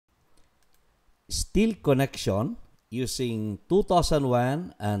steel connection using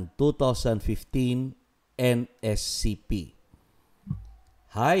 2001 and 2015 NSCP.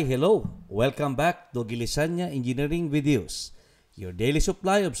 Hi, hello. Welcome back to Gillesania Engineering Videos, your daily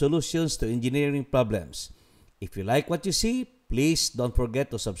supply of solutions to engineering problems. If you like what you see, please don't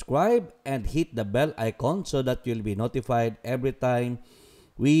forget to subscribe and hit the bell icon so that you'll be notified every time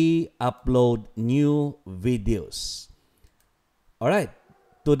we upload new videos. Alright,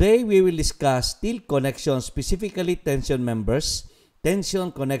 today we will discuss steel connection, specifically tension members,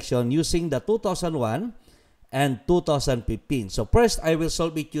 tension connection using the 2001 and 2015. So first, I will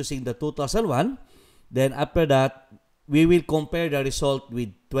solve it using the 2001. Then after that, we will compare the result with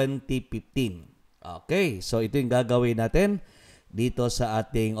 2015. Okay, so ito yung gagawin natin dito sa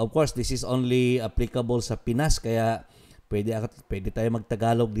ating, of course, this is only applicable sa Pinas, kaya pwede tayo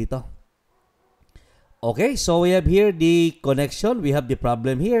magtagalog dito. Okay, so we have here the connection. We have the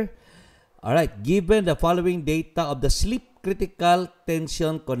problem here. Alright, given the following data of the slip critical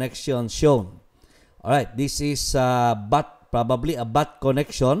tension connection shown. Alright, this is probably a butt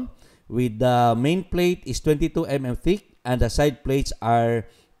connection with the main plate is 22 mm thick and the side plates are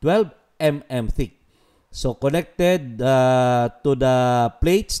 12 mm thick. So connected to the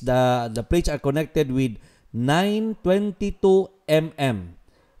plates, the plates are connected with 922 mm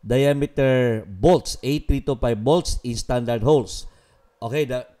diameter bolts, 8325 bolts in standard holes. Okay,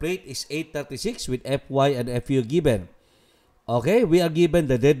 the plate is 836 with Fy and Fu given. Okay, we are given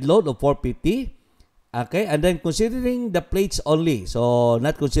the dead load of 450. Okay, and then considering the plates only, so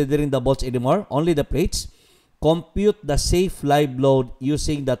not considering the bolts anymore, only the plates, compute the safe live load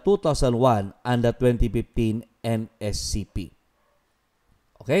using the 2001 and the 2015 NSCP.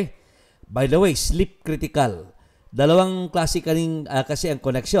 Okay, by the way, slip critical. Dalawang klase kasi ang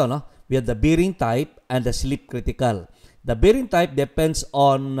connection, no? We have the bearing type and the slip critical. The bearing type depends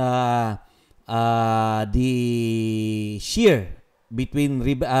on the shear between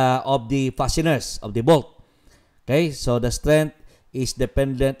of the fasteners of the bolt. Okay, so the strength is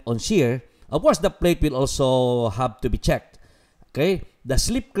dependent on shear. Of course, the plate will also have to be checked. Okay, the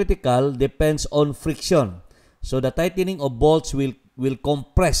slip critical depends on friction. So the tightening of bolts will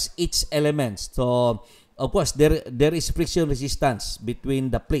compress each element. So of course, there is friction resistance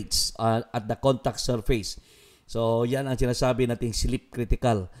between the plates at the contact surface. So yan ang sinasabi nating slip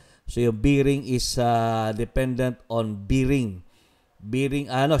critical. So yung bearing is dependent on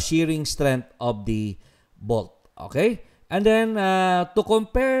shearing strength of the bolt. Okay? And then to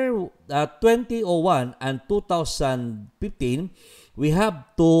compare 2001 and 2015, we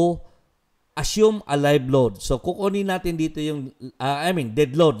have to assume a live load. So kukunin natin dito yung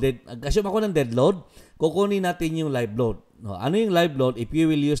dead load. Assume ako ng dead load. Kukunin natin yung live load. No, ano yung live load? If you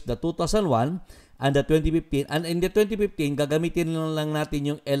will use the 2001 and the 2015, and in the 2015, gagamitin lang natin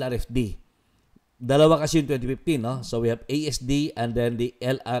yung LRFD. Dalawa kasi yung 2015, no? So we have ASD and then the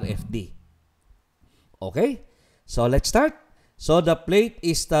LRFD. Okay? So let's start. So the plate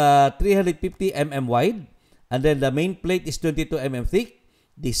is 350 mm wide, and then the main plate is 22 mm thick.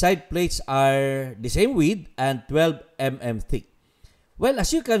 The side plates are the same width and 12 mm thick. Well,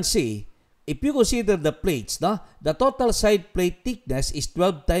 as you can see, if you consider the plates, no, the total side plate thickness is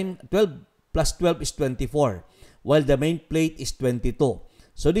 12 plus 12 is 24, while the main plate is 22.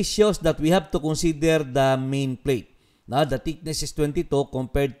 So this shows that we have to consider the main plate. Now, the thickness is 22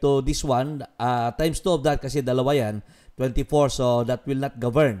 compared to this one, times 2 of that kasi dalawa yan, 24, so that will not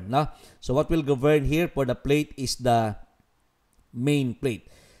govern. No? So what will govern here for the plate is the main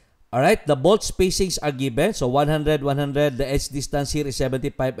plate. Alright, the bolt spacings are given. So 100, 100, the edge distance here is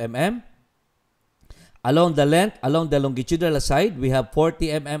 75 mm. Along the length, along the longitudinal side, we have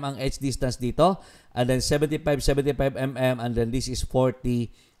 40 mm ang edge distance dito. And then 75 mm, and then this is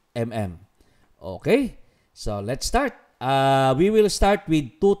 40 mm. Okay, so let's start. We will start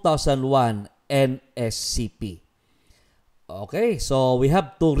with 2001 NSCP. Okay, so we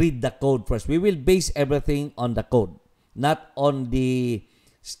have to read the code first. We will base everything on the code, not on the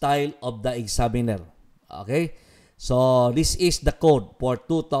style of the examiner. Okay, so this is the code for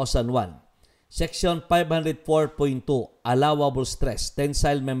 2001. Section 504.2, allowable stress,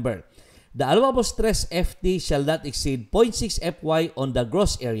 tensile member. The allowable stress FT shall not exceed 0.6 Fy on the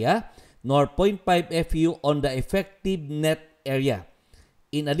gross area, nor 0.5 Fu on the effective net area.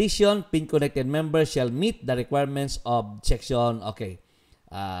 In addition, pin-connected members shall meet the requirements of section, okay,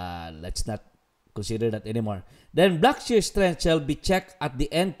 let's not consider that anymore. Then, block shear strength shall be checked at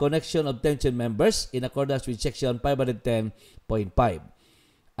the end connection of tension members in accordance with section 510.5.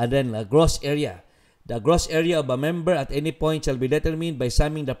 And then, gross area. The gross area of a member at any point shall be determined by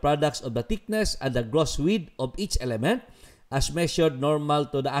summing the products of the thickness and the gross width of each element as measured normal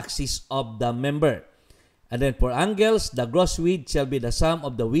to the axis of the member. And then for angles, the gross width shall be the sum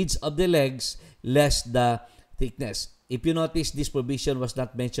of the widths of the legs less the thickness. If you notice, this provision was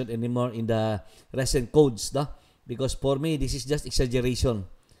not mentioned anymore in the recent codes, no? Because for me, this is just exaggeration.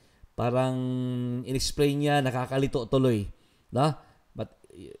 Parang in-explain niya, nakakalito tuloy, no? But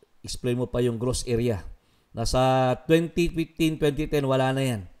explain mo pa yung gross area. Nasa 2015, 2010, wala na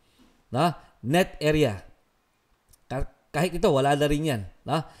yan. No? Net area. Kahit ito, wala na rin yan.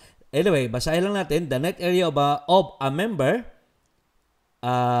 No? Anyway, basahin lang natin. The net area of a member,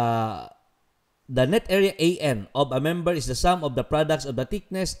 the net area AN of a member is the sum of the products of the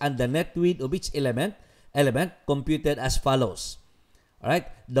thickness and the net width of each element computed as follows.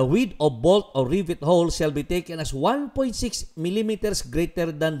 Alright? The width of bolt or rivet hole shall be taken as 1.6 millimeters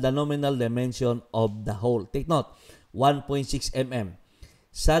greater than the nominal dimension of the hole. Take note, 1.6 mm.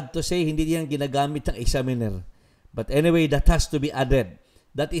 Sad to say, hindi yan ginagamit ng examiner. But anyway, that has to be added.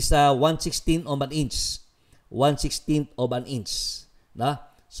 That is 1/16 of an inch. 1/16 of an inch. Na?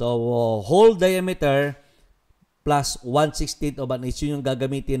 So, hole diameter plus 1/16 of an inch. Yun yung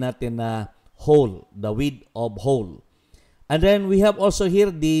gagamitin natin na hole, the width of hole. And then, we have also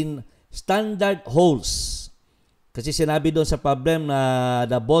here the standard holes. Kasi sinabi doon sa problem na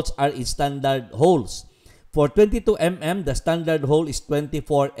the bolts are in standard holes. For 22 mm, the standard hole is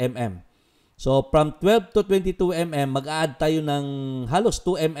 24 mm. So, from 12 to 22 mm, mag-a-add tayo ng halos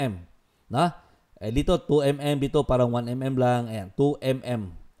 2 mm. Na? Dito, 2 mm. Dito, parang 1 mm lang. Ayan, 2 mm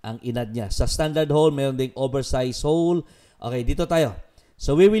ang inad niya. Sa standard hole, mayroon ding oversized hole. Okay, dito tayo.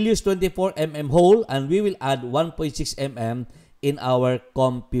 So, we will use 24 mm hole and we will add 1.6 mm in our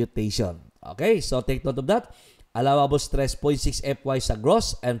computation. Okay, so take note of that. Allowable stress 0.6 Fy sa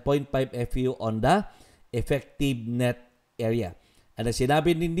gross and 0.5 Fu on the effective net area. And ang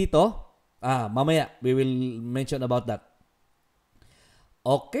sinabi din dito, mamaya, we will mention about that.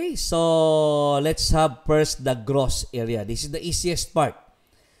 Okay, so let's have first the gross area. This is the easiest part.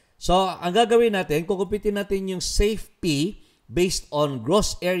 So, ang gagawin natin, kukumpitin natin yung safe P based on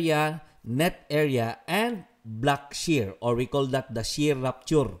gross area, net area, and block shear, or we call that the shear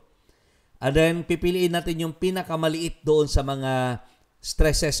rapture. And then, pipiliin natin yung pinakamaliit doon sa mga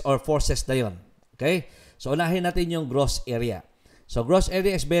stresses or forces na yun. Okay? So, unahin natin yung gross area. So, gross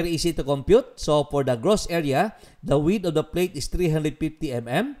area is very easy to compute. So, for the gross area, the width of the plate is 350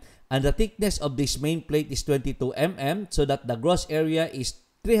 mm and the thickness of this main plate is 22 mm, so that the gross area is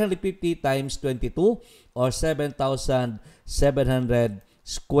 350 times 22 or 7,700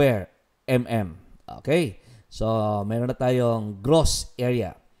 square mm. Okay? So, meron na tayong gross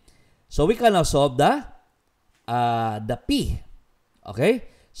area. So, we can now solve the P.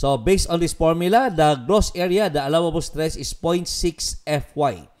 Okay? So, based on this formula, the gross area, the allowable stress is 0.6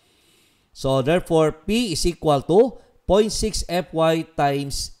 Fy. So, therefore, P is equal to 0.6 Fy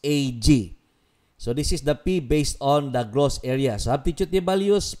times Ag. So, this is the P based on the gross area. So, substitute the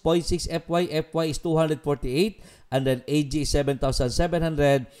values, 0.6 Fy, Fy is 248, and then Ag is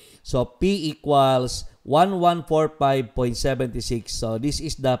 7,700. So, P equals 1145.76. So, this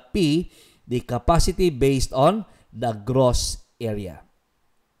is the P, the capacity based on the gross area.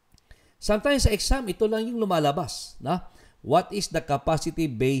 Sometimes sa exam, ito lang yung lumalabas. Na? What is the capacity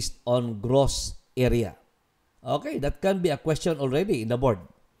based on gross area? Okay, that can be a question already in the board.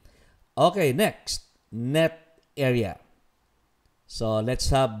 Okay, next, net area. So, let's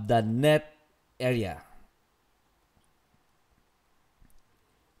have the net area.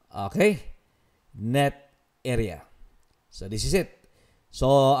 Okay, net area. So, this is it.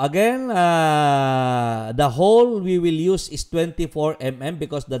 So, again, the hole we will use is 24 mm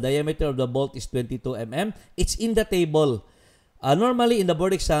because the diameter of the bolt is 22 mm. It's in the table. Normally, in the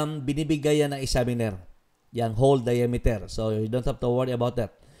board exam, binibigay yan ng examiner, yung hole diameter. So, you don't have to worry about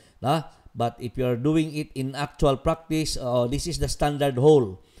that. But if you're doing it in actual practice, this is the standard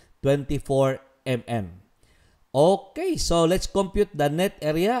hole, 24 mm. Okay, so let's compute the net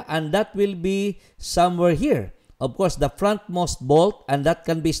area and that will be somewhere here. Of course, the frontmost bolt, and that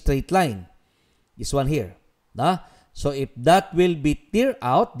can be straight line. This one here. So, if that will be tear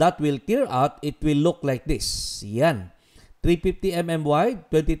out, it will look like this. Yan. 350 mm wide,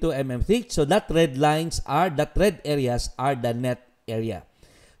 22 mm thick. So, that red areas are the net area.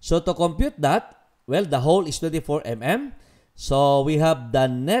 So, to compute that, well, the hole is 24 mm. So, we have the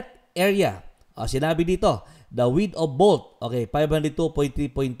net area. Sinabi dito, the width of bolt, okay,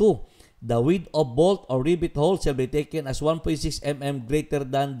 502.3.2. The width of bolt or rivet hole shall be taken as 1.6 mm greater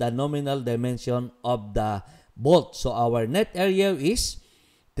than the nominal dimension of the bolt. So, our net area is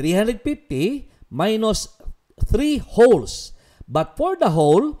 350 minus 3 holes. But for the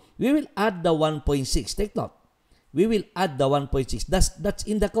hole, we will add the 1.6. Take note. we will add the 1.6. That's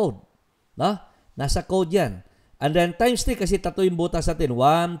in the code. No? Nasa code yan. And then times 3 kasi tato yung butas natin.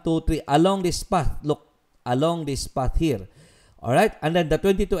 1, 2, 3 along this path. Look, along this path here. Alright? And then the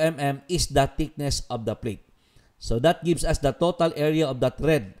 22 mm is the thickness of the plate. So that gives us the total area of that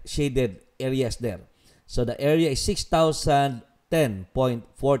red shaded areas there. So the area is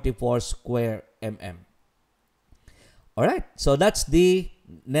 6,010.44 square mm. Alright? So that's the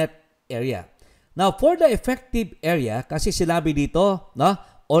net area. Now, for the effective area, kasi sinabi dito, no,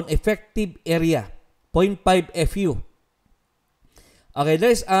 on effective area, 0.5 FU. Okay,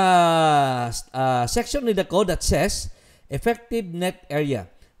 there's a section in the code that says, effective net area.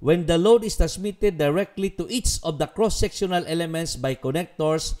 When the load is transmitted directly to each of the cross-sectional elements by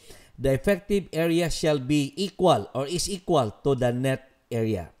connectors, the effective area shall be equal or is equal to the net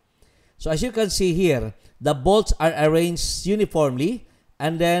area. So as you can see here, the bolts are arranged uniformly,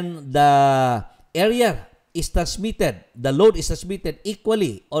 and then the area is transmitted, the load is transmitted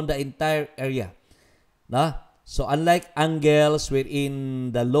equally on the entire area. No? So unlike angles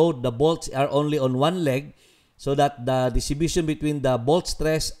wherein the load, the bolts are only on one leg, so that the distribution between the bolt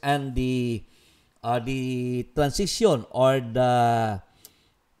stress and the transition or the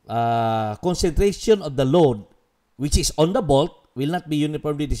concentration of the load which is on the bolt will not be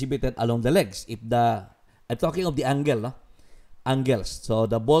uniformly distributed along the legs. I'm talking of the angle, no? Angles. So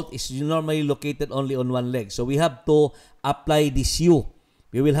the bolt is normally located only on one leg. So we have to apply this U.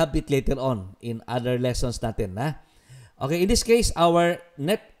 We will have it later on in other lessons natin. Ha? Okay, in this case, our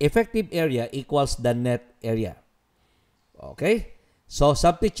net effective area equals the net area. Okay? So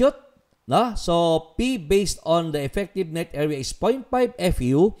substitute. No? So P based on the effective net area is 0.5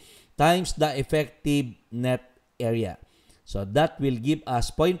 FU times the effective net area. So that will give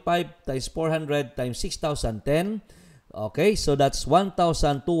us 0.5 times 400 times 6,010. Okay, so that's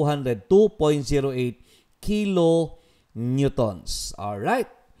 1,202.08 kilonewtons. Alright.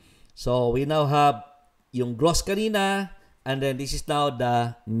 So we now have yung gross kanina, and then this is now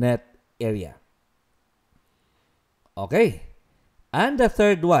the net area. Okay. And the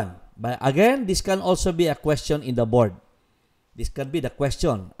third one. But again, this can also be a question in the board. This can be the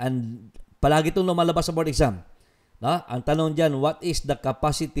question. And palagi itong lumalabas sa board exam. No? Ang tanong dyan, what is the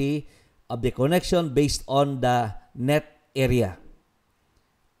capacity of the connection based on the net area?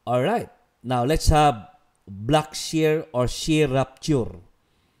 Alright. Now, let's have block shear or shear rapture.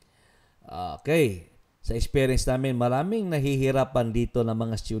 Okay. Sa experience namin, maraming nahihirapan dito ng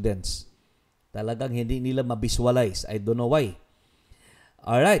mga students. Talagang hindi nila ma-visualize. I don't know why.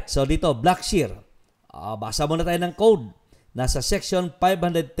 Alright. So, dito, block shear. Basa muna tayo ng code. Nasa section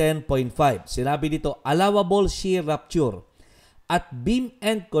 510.5. Sinabi dito, allowable shear rapture at beam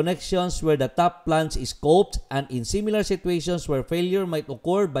end connections where the top flange is coped and in similar situations where failure might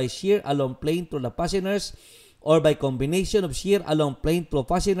occur by shear along plane through the fasteners or by combination of shear along plane through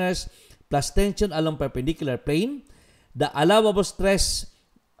fasteners plus tension along perpendicular plane, the allowable stress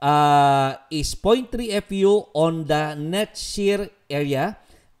is 0.3 FU on the net shear area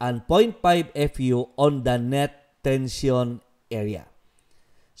and 0.5 FU on the net tension area.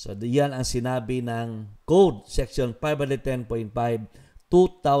 So, yan ang sinabi ng Code Section 510.5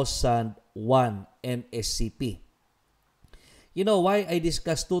 2001 NSCP. You know why I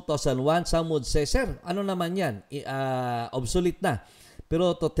discussed 2001? Some would say, sir, ano naman yan? Obsolete na.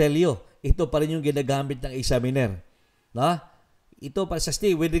 Pero to tell you, ito pa rin yung ginagamit ng examiner. No? Ito pa sa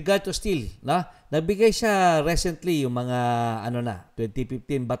steel. With regard to steel, no? Nagbigay siya recently yung mga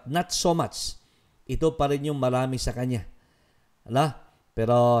 2015, but not so much. Ito pa rin yung marami sa kanya. No?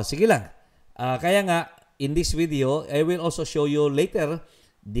 Pero sige lang. Kaya nga, in this video, I will also show you later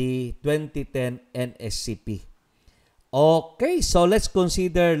the 2010 NSCP. Okay, so let's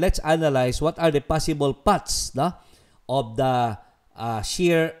analyze what are the possible paths, no, of the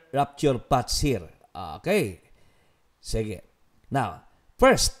shear rapture paths here. Okay. Sige. Now,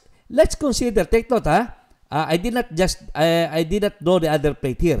 first, let's consider, take note I did not draw the other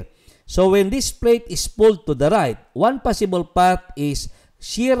plate here. So when this plate is pulled to the right, one possible path is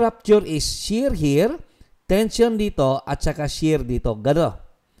shear rapture is shear here, tension dito, at saka shear dito.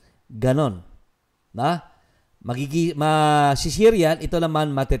 Ganon. Na? Masishear yan, ito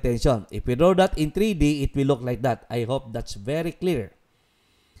naman matetension. If we draw that in 3D, it will look like that. I hope that's very clear.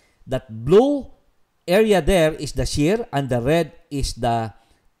 That blue area there is the shear and the red is the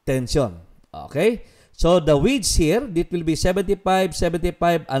tension. Okay? So the widths here, it will be 75,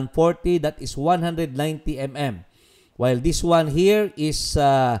 75, and 40. That is 190 mm. While this one here is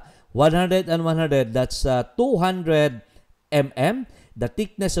 100 and 100. That's 200 mm. The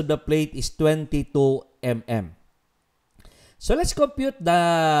thickness of the plate is 22 mm. So let's compute the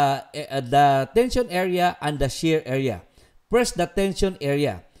tension area and the shear area. First, the tension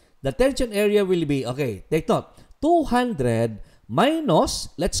area. The tension area will be, okay, take note, 200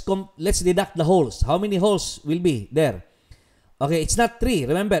 minus, let's deduct the holes. How many holes will be there? Okay, it's not 3.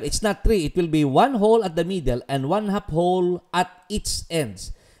 Remember, it's not 3. It will be 1 hole at the middle and 1/2 hole at its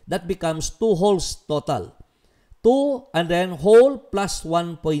ends. That becomes 2 holes total. 2 and then hole plus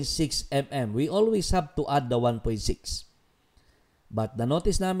 1.6 mm. We always have to add the 1.6. But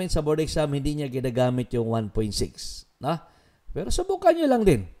na-notice namin sa board exam, hindi niya ginagamit yung 1.6. Na? Pero subukan nyo lang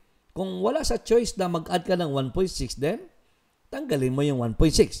din. Kung wala sa choice na mag-add ka ng 1.6, then tanggalin mo yung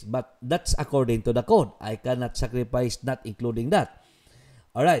 1.6. But that's according to the code. I cannot sacrifice not including that.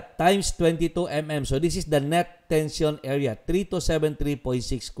 Alright, times 22 mm. So this is the net tension area,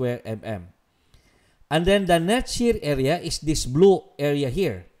 3273.6 square mm. And then the net shear area is this blue area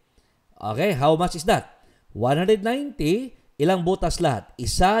here. Okay, how much is that? 190. Ilang butas lahat?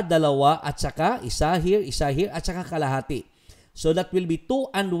 Isa, dalawa, at saka isa here, at saka kalahati. So that will be 2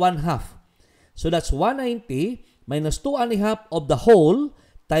 and 1/2. So that's 190 minus 2 and a half of the whole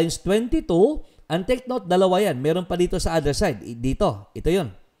times 22. And take note, dalawa yan. Meron pa dito sa other side. Dito. Ito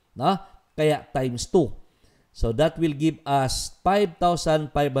yun. No? Kaya times 2. So that will give us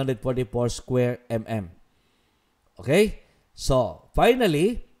 5,544 square mm. Okay? So,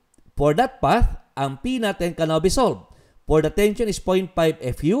 finally, for that path, ang P natin can now be solved. For the tension is 0.5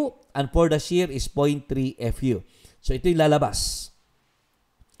 FU and for the shear is 0.3 FU. So, ito yung lalabas.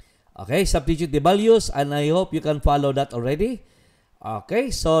 Okay, substitute the values and I hope you can follow that already. Okay,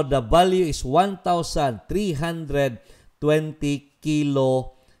 so the value is 1,320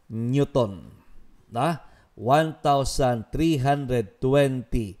 kilonewton.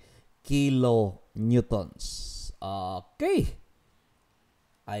 1,320 kilonewtons. Okay.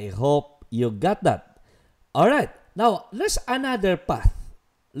 I hope you got that. Alright. Now, there's another path.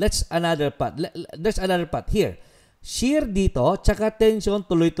 There's another path here. Shear dito, tsaka tension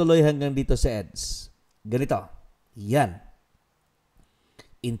tuloy-tuloy hanggang dito sa ends. Ganito. Yan.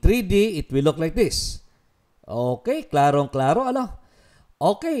 In 3D, it will look like this. Okay, klarong-klaro, ano?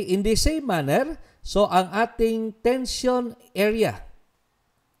 Okay, in the same manner, so ang ating tension area.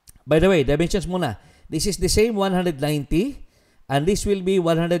 By the way, dimensions muna. This is the same 190. And this will be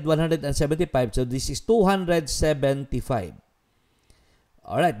 100, 175. So this is 275.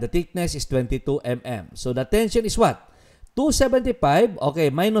 Alright, the thickness is 22 mm. So the tension is what? 275.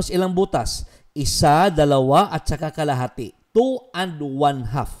 Okay, minus ilang butas? Isa, dalawa, at saka kalahati. 2 and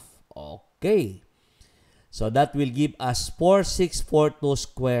 1/2. Okay. So that will give us 4642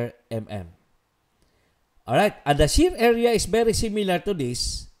 square mm. Alright, and the shear area is very similar to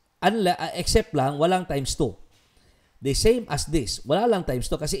this, except lang, walang times 2. The same as this. Wala lang times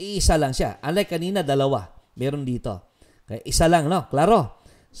 2 kasi iisa lang siya. Unlike kanina, dalawa. Meron dito. Okay, isa lang, no? Klaro.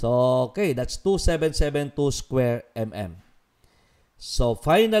 So, okay, that's 2772 square mm. So,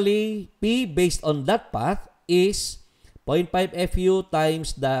 finally, P based on that path is 0.5 FU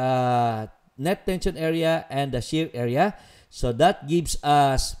times the net tension area and the shear area. So, that gives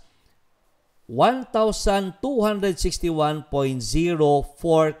us 1,261.04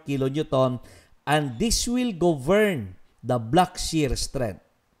 kilonewton. And this will govern the block shear strength.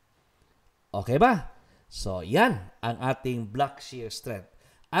 Okay ba? So, yan ang ating block shear strength.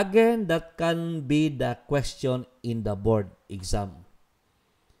 Again, that can be the question in the board exam.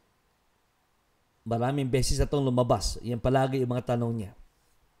 Maraming beses na itong lumabas. Yan palagi yung mga tanong niya.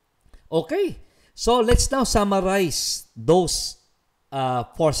 Okay. So, let's now summarize those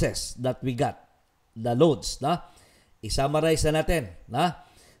forces that we got. The loads. Na? I-summarize na natin. Na?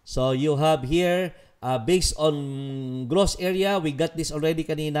 So, you have here, based on gross area, we got this already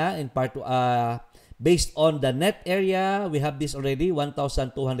kanina in part based on the net area, we have this already,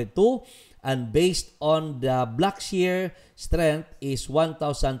 1,202. And based on the block shear strength is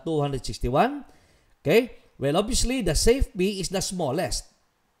 1,261. Okay? Well, obviously, the safe P is the smallest.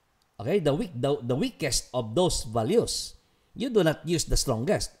 Okay? The weakest of those values. You do not use the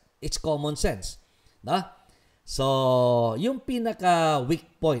strongest. It's common sense. Na? So, yung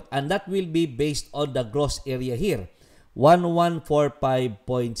pinaka-weak point, and that will be based on the gross area here,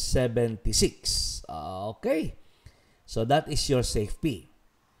 1145.76. Okay. So, that is your safe P.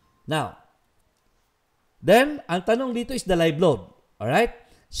 Now, then, ang tanong dito is the live load. Alright?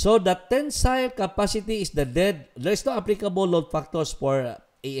 So, the tensile capacity is the dead. There is no applicable load factors for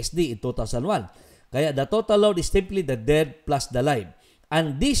ASD in 2001. Kaya, the total load is simply the dead plus the live.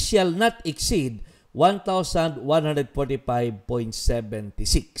 And this shall not exceed 1,145.76.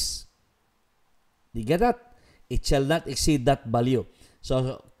 Do you get that? It shall not exceed that value.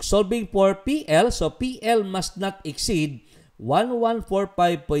 So, solving for PL, so PL must not exceed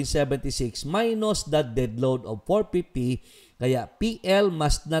 1145.76 minus the dead load of 450, kaya PL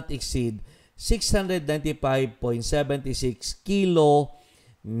must not exceed 695.76 kilo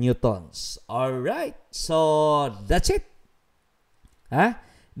newtons. Alright, so that's it.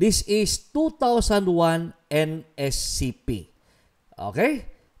 This is 2001 NSCP. Okay?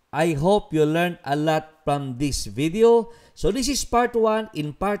 I hope you learned a lot from this video. So this is part 1.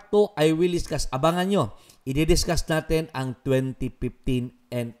 In part 2, I will discuss, abangan nyo, i-discuss natin ang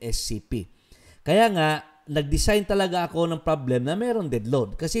 2015 NSCP. Kaya nga, nag-design talaga ako ng problem na meron dead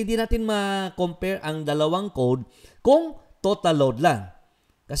load. Kasi hindi natin ma-compare ang dalawang code kung total load lang.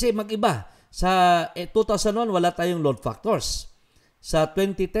 Kasi mag-iba. Sa 2001, wala tayong load factors. Sa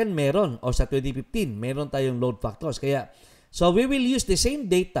 2010, meron. O sa 2015, meron tayong load factors. Kaya, so we will use the same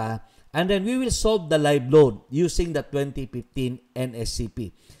data and then we will solve the live load using the 2015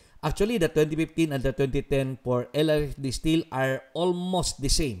 NSCP. Actually, the 2015 and the 2010 for LRFD steel are almost the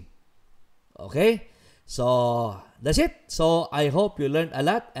same. Okay? So, that's it. So, I hope you learned a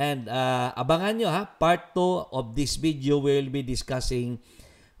lot and abangan nyo part 2 of this video will be discussing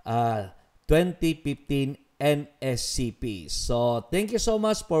 2015 NSCP. So, thank you so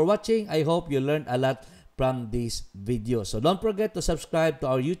much for watching. I hope you learned a lot from this video. So, don't forget to subscribe to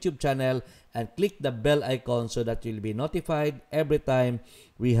our YouTube channel and click the bell icon so that you'll be notified every time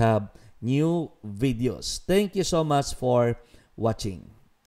we have new videos. Thank you so much for watching.